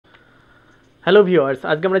Hello viewers,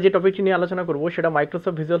 আজকে আমরা যে টপিকটি নিয়ে আলোচনা করব সেটা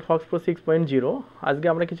মাইক্রোসফট ভিজুয়াল ফক্সপ্রো 6.0। আজকে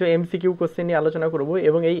আমরা কিছু এমসিকিউ কোশ্চেন নিয়ে আলোচনা করব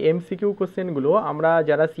এবং এই এমসিকিউ কোশ্চেনগুলো আমরা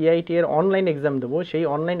যারা সিআইটি এর অনলাইন এক্সাম দেবো সেই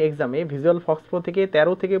অনলাইন এক্সামে ভিজুয়াল ফক্সপ্রো থেকে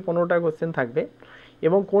 13 থেকে 15টা কোশ্চেন থাকবে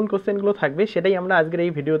এবং কোন কোশ্চেনগুলো থাকবে সেটাই আমরা আজকের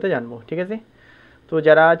এই ভিডিওতে জানবো। ঠিক আছে, তো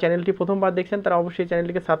যারা চ্যানেলটি প্রথমবার দেখছেন তারা অবশ্যই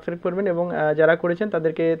চ্যানেলটিকে সাবস্ক্রাইব করবেন এবং যারা করেছেন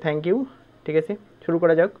তাদেরকে থ্যাংক ইউ। ঠিক আছে, শুরু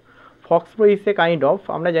করা যাক। ফক্সপ্রো ইজ এ কাইন্ড অফ,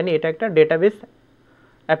 আমরা জানি এটা একটা ডেটাবেস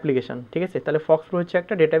অ্যাপ্লিকেশন। ঠিক আছে, তাহলে ফক্সপ্রো হচ্ছে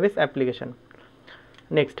একটা database application.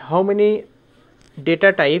 Next, how many data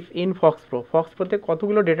type in ফক্সপ্রো, ফক্সপ্রোতে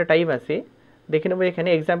কতগুলো ডেটা টাইপ আছে দেখে নেবো এখানে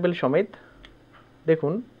এক্সাম্পল সমেত।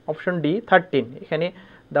 দেখুন অপশন ডি 13 এখানে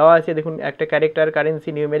দেওয়া আছে। দেখুন একটা ক্যারেক্টার, কারেন্সি,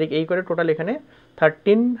 নিউমেরিক, এই করে টোটাল এখানে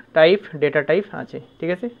 13 টাইপ ডেটা টাইপ আছে। ঠিক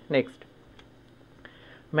আছে, next,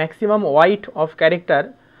 maximum white of character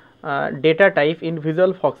data type in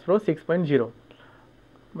visual ফক্সপ্রো 6.0।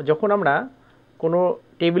 যখন আমরা কোনো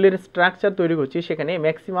টেবিলের স্ট্রাকচার তৈরি করছি সেখানে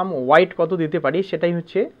ম্যাক্সিমাম ওয়াইট কত দিতে পারি সেটাই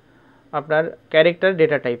হচ্ছে আপনার ক্যারেক্টার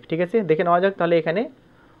ডেটা টাইপ। ঠিক আছে, দেখে নেওয়া যাক তাহলে এখানে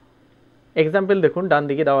এক্সাম্পল। দেখুন ডান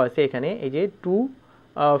দিকে দেওয়া আছে এখানে এই যে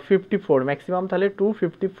 254 ম্যাক্সিমাম, তাহলে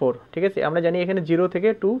 254। ঠিক আছে, আমরা জানি এখানে 0 থেকে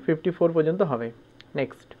 254 পর্যন্ত হবে।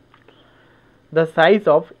 Next, the size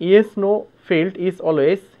of yes no field is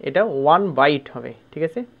always, এটা 1 বাইট হবে। ঠিক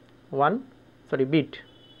আছে, bit.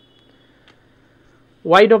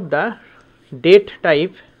 Wide of the date type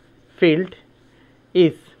field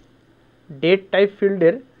is, date type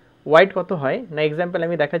ফিল্ডের ওয়াইড কত হয় না, এক্সাম্পল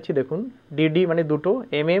আমি দেখাচ্ছি। দেখুন ডিডি মানে দুটো,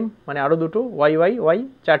 এমএম মানে আরও দুটো, ওয়াই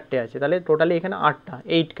চারটে আছে, তাহলে টোটালি এখানে 8টা,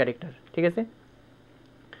 8 ক্যারেক্টার। ঠিক আছে,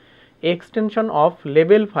 extension of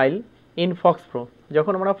label file in ফক্সপ্রো,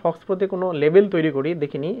 যখন আমরা ফক্সপ্রোতে কোনো লেবেল তৈরি করি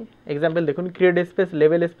দেখিনি এক্সাম্পল। দেখুন create space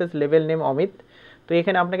label name Amit, তো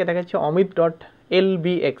এখানে আপনাকে দেখাচ্ছে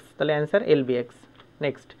omit.lbx, তাহলে answer lbx।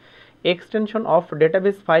 Next, extension of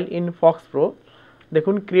database file in ফক্সপ্রো,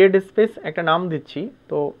 দেখুন ক্রিয়েট স্পেস একটা নাম দিচ্ছি,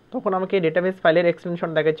 তো তখন আমাকে ডেটাবেস ফাইলের এক্সটেনশন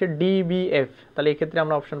দেখাচ্ছে dbf, তাহলে এক্ষেত্রে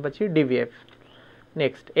আমরা অপশন পাচ্ছি dbf।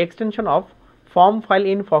 Next, extension of form file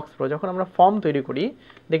in ফক্সপ্রো, যখন আমরা ফর্ম তৈরি করি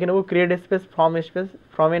দেখে নেব ক্রিয়েট স্পেস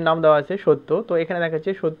ফর্মের নাম দেওয়া আছে সত্য, তো এখানে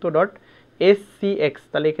দেখাচ্ছে সত্য.scx,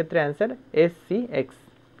 তাহলে এক্ষেত্রে answer scx।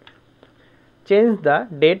 Change the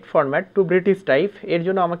date format two British type, এর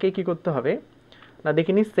জন্য আমাকে কি করতে হবে না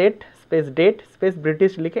দেখিনি, set space date space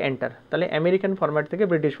British লিখে এন্টার, তাহলে আমেরিকান ফরম্যাট থেকে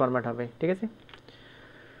ব্রিটিশ ফরম্যাট হবে। ঠিক আছে,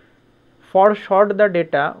 for short the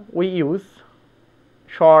data we use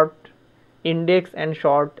short index and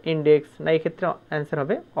short index, না এক্ষেত্রে অ্যান্সার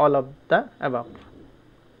হবে all of the above.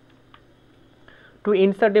 To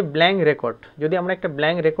insert a blank record, যদি আমরা একটা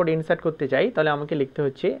ব্ল্যাঙ্ক রেকর্ড ইনসার্ট করতে চাই তাহলে আমাকে লিখতে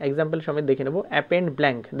হচ্ছে এক্সাম্পল সমেত দেখে নেব অ্যাপেন্ড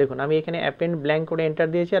ব্ল্যাঙ্ক। দেখুন আমি এখানে অ্যাপেন্ড ব্ল্যাঙ্ক করে এন্টার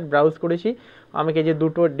দিয়েছি আর ব্রাউজ করেছি, আমাকে যে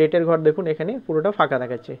দুটো ডেটের ঘর দেখুন এখানে পুরোটা ফাঁকা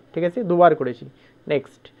দেখাচ্ছে। ঠিক আছে, দুবার করেছি।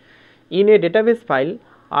 Next, in a database file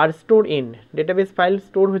R store in, database file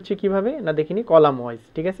store হচ্ছে কিভাবে না দেখিনি কলাম ওয়াইজ।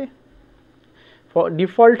 ঠিক আছে,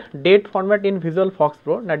 default date format in visual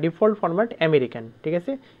ফক্সপ্রো, না ডিফল্ট ফরম্যাট আমেরিকান। ঠিক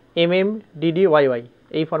আছে, MMDDYY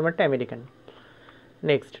এই ফরম্যাটটা American.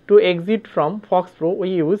 Next, two exit from ফক্সপ্রো we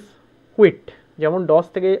use quit, যেমন ডস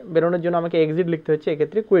থেকে বেরোনোর জন্য আমাকে এক্সিট লিখতে হচ্ছে,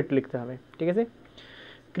 এক্ষেত্রে কুইট লিখতে হবে। ঠিক আছে,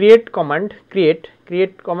 ক্রিয়েট কমান্ড,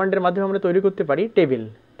 ক্রিয়েট কমান্ডের মাধ্যমে আমরা তৈরি করতে পারি টেবিল।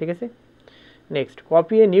 ঠিক আছে, next,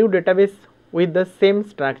 copy a new database with the same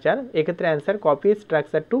structure, এক্ষেত্রে answer copy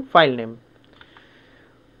structure two file name.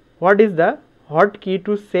 What is the hot কি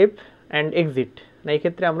টু সেভ অ্যান্ড এক্সিট, না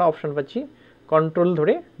এক্ষেত্রে আমরা অপশন পাচ্ছি কন্ট্রোল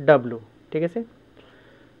ধরে W। ঠিক আছে,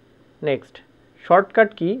 next, shortcut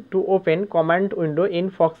key to open command window in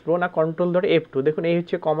ফক্সপ্রো, না কন্ট্রোল ধরে F2। দেখুন এই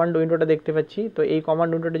হচ্ছে কমান্ড উইন্ডোটা দেখতে পাচ্ছি, তো এই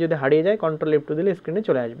কমান্ড উইন্ডোটা যদি হারিয়ে যায় কন্ট্রোল F2 দিলে স্ক্রিনে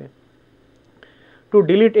চলে আসবে। Two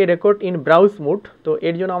delete A record in browse mode, তো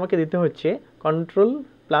এর জন্য আমাকে দিতে হচ্ছে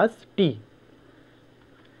Ctrl+T।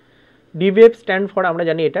 DBF স্ট্যান্ড ফর, আমরা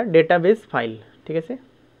জানি এটা ডেটাবেস ফাইল। ঠিক আছে,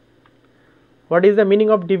 what is the meaning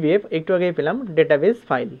of DBF, একটু আগেই পেলাম database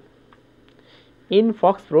file. In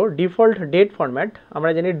ফক্সপ্রো default date format,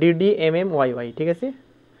 আমরা জানি DDMMYY। ঠিক আছে,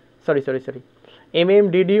 sorry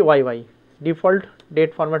MMDDYY, default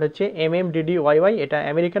date format হচ্ছে MMDDYY, এটা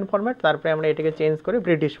আমেরিকান ফরম্যাট, তারপরে আমরা এটাকে চেঞ্জ করে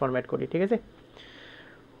ব্রিটিশ ফরম্যাট করি। ঠিক আছে,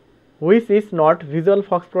 which is not visual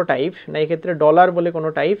ফক্সপ্রো type, না এক্ষেত্রে ডলার বলে কোনো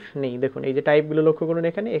টাইপ নেই। দেখুন এই যে টাইপগুলো লক্ষ্য করুন,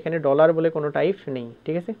 এখানে ডলার বলে কোনো টাইপ নেই।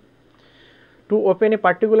 ঠিক আছে, to open a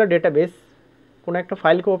particular database, কোনো একটা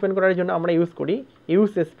ফাইলকে ওপেন করার জন্য আমরা ইউজ করি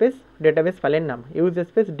ইউজ স্পেস ডেটাবেস ফাইলের নাম, ইউজ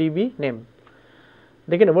স্পেস DB নেম।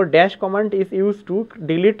 দেখে নেব dash command is use to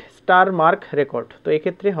delete star mark record, তো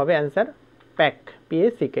এক্ষেত্রে হবে answer PACK,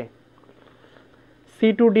 PACK।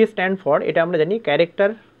 C2D stand for, এটা আমরা জানি character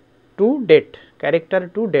to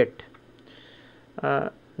date,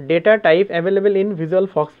 data type available in visual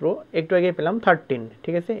ফক্সপ্রো একটু আগে পেলাম 13,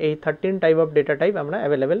 ঠিক আছে। এই 13 টাইপ অফ ডেটা টাইপ আমরা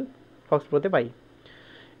available ফক্সপ্রোতে pi.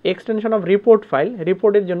 Extension of report file,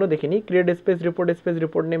 রিপোর্টের জন্য দেখিনি ক্রিয়েট স্পেস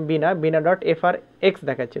রিপোর্ট নেম বিনা ডট FRX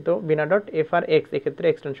দেখাচ্ছে, তো বিনা ডট FRX এক্ষেত্রে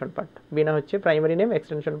এক্সটেনশন পার্ট, বিনা হচ্ছে primary name,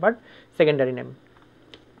 extension part secondary name.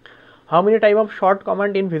 How many type of short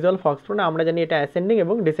command in visual ফক্সপ্রো, না আমরা জানি এটা অ্যাসেন্ডিং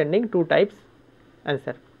এবং ডিসেন্ডিং 2 টাইপস,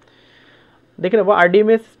 অ্যান্সার। দেখে নেব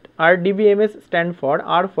RDBMS stand for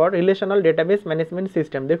relational database management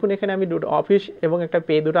system. দেখুন এখানে আমি দুটো অফিস এবং একটা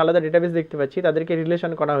পে, দুটো আলাদা ডেটাবেস দেখতে পাচ্ছি, তাদেরকে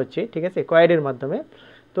রিলেশন করা হচ্ছে, ঠিক আছে, কোয়ারির মাধ্যমে।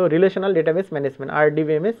 তো relational database management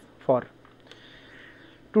RDBMS for.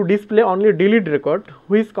 Two display only delete record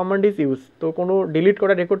which command is use, তো কোনো ডিলিট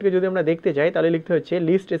করা রেকর্ডকে যদি আমরা দেখতে চাই তাহলে লিখতে হচ্ছে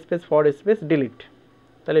list space for space delete,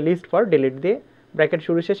 তাহলে লিস্ট ফর ডিলিট দিয়ে ব্র্যাকেট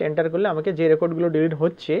শুরু শেষ এন্টার করলে আমাকে যে রেকর্ডগুলো ডিলিট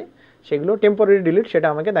হচ্ছে সেগুলো টেম্পোরারি ডিলিট সেটা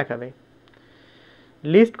আমাকে দেখাবে।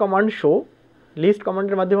 লিস্ট কমান্ড শো, লিস্ট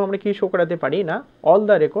কমান্ডের মাধ্যমে আমরা কি শো করাতে পারি, না all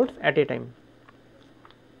the records at a time.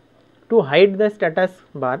 To hide the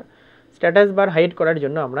status bar hide করার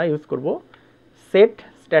জন্য আমরা ইউজ করব set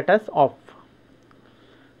status of.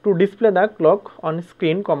 Two display the clock on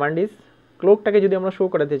screen command is, ক্লকটাকে যদি আমরা শো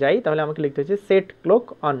করাতে চাই তাহলে আমাকে লিখতে হচ্ছে সেট ক্লক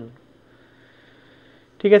অন।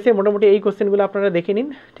 ঠিক আছে, মোটামুটি এই কোশ্চেনগুলো আপনারা দেখে নিন,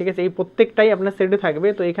 ঠিক আছে, এই প্রত্যেকটাই আপনার সেটে থাকবে।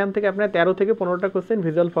 তো এখান থেকে আপনার 13 থেকে 15টা কোশ্চেন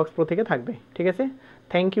ভিজুয়াল ফক্সপ্রো থেকে থাকবে, ঠিক আছে।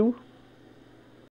 Thank you.